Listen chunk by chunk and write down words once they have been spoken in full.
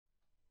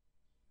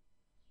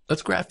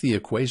Let's graph the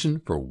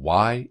equation for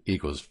y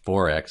equals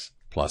 4x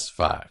plus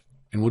 5.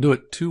 And we'll do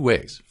it two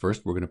ways.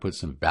 First, we're going to put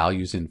some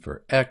values in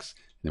for x,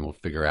 then we'll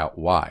figure out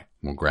y.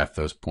 We'll graph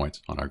those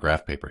points on our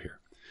graph paper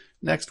here.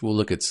 Next, we'll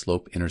look at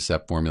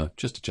slope-intercept formula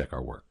just to check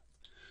our work.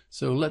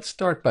 So let's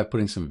start by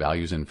putting some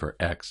values in for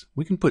x.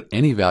 We can put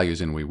any values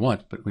in we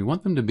want, but we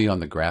want them to be on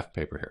the graph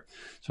paper here.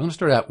 So I'm going to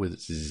start out with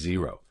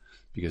 0,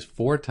 because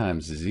 4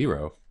 times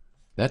 0,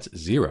 that's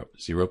 0.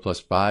 0 plus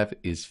 5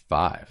 is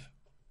 5.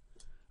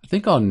 I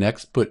think I'll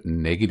next put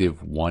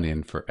 -1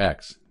 in for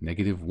x.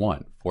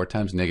 -1. 4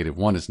 times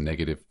 -1 is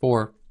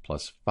 -4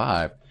 plus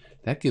 5.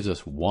 That gives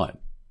us 1.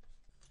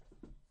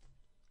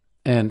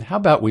 And how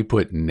about we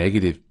put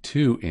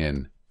 -2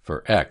 in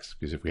for x?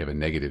 Because if we have a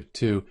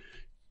 -2,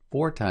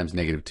 4 times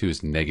 -2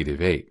 is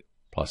 -8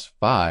 plus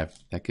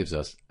 5. That gives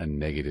us a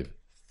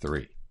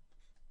 -3.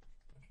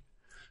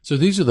 So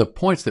these are the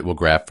points that we'll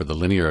graph for the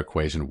linear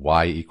equation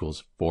y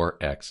equals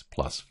 4x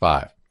plus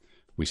 5.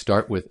 We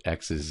start with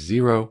x is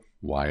 0,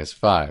 y is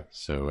 5.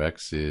 So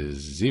x is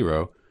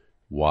 0,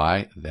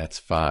 y, that's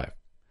 5.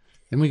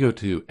 Then we go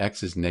to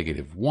x is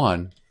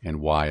 -1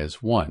 and y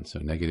is 1. So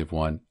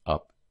 -1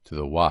 up to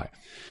the y.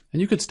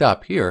 And you could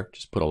stop here,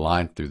 just put a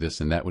line through this,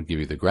 and that would give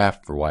you the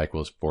graph for y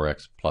equals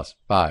 4x plus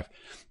 5.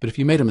 But if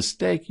you made a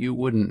mistake, you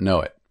wouldn't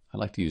know it. I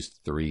like to use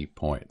 3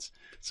 points.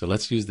 So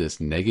let's use this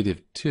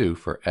 -2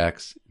 for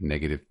x,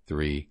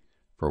 -3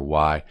 for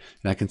y.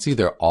 And I can see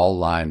they're all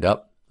lined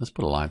up. Let's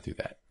put a line through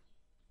that.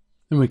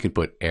 Then we can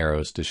put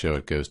arrows to show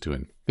it goes to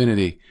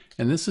infinity.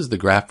 And this is the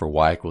graph for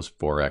y equals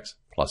 4x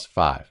plus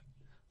 5.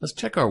 Let's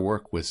check our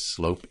work with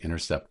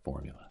slope-intercept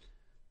formula.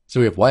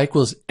 So we have y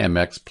equals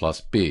mx plus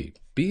b.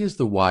 b is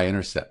the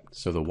y-intercept.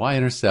 So the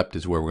y-intercept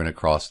is where we're going to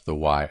cross the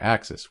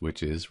y-axis,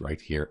 which is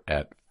right here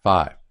at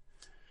 5.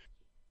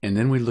 And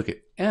then we look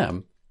at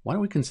m. Why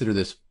don't we consider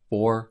this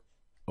 4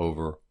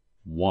 over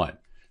 1?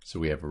 So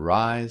we have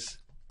rise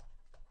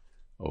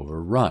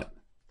over run.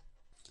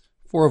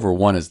 4 over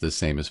 1 is the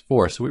same as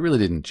 4, so we really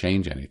didn't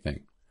change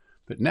anything.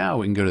 But now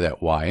we can go to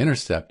that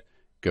y-intercept,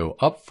 go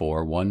up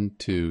 4, 1,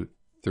 2,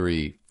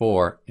 3,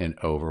 4, and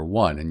over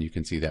 1. And you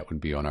can see that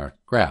would be on our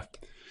graph.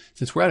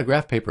 Since we're out of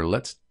graph paper,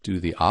 let's do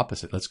the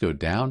opposite. Let's go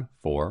down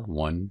 4,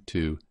 1,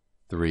 2,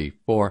 3,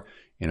 4,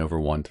 and over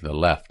 1 to the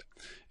left.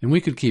 And we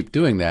could keep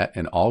doing that,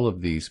 and all of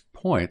these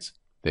points,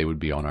 they would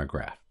be on our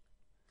graph.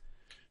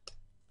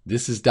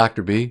 This is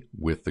Dr. B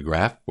with the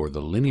graph for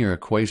the linear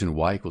equation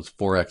y equals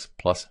 4x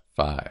plus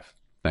 5.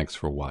 Thanks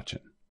for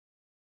watching.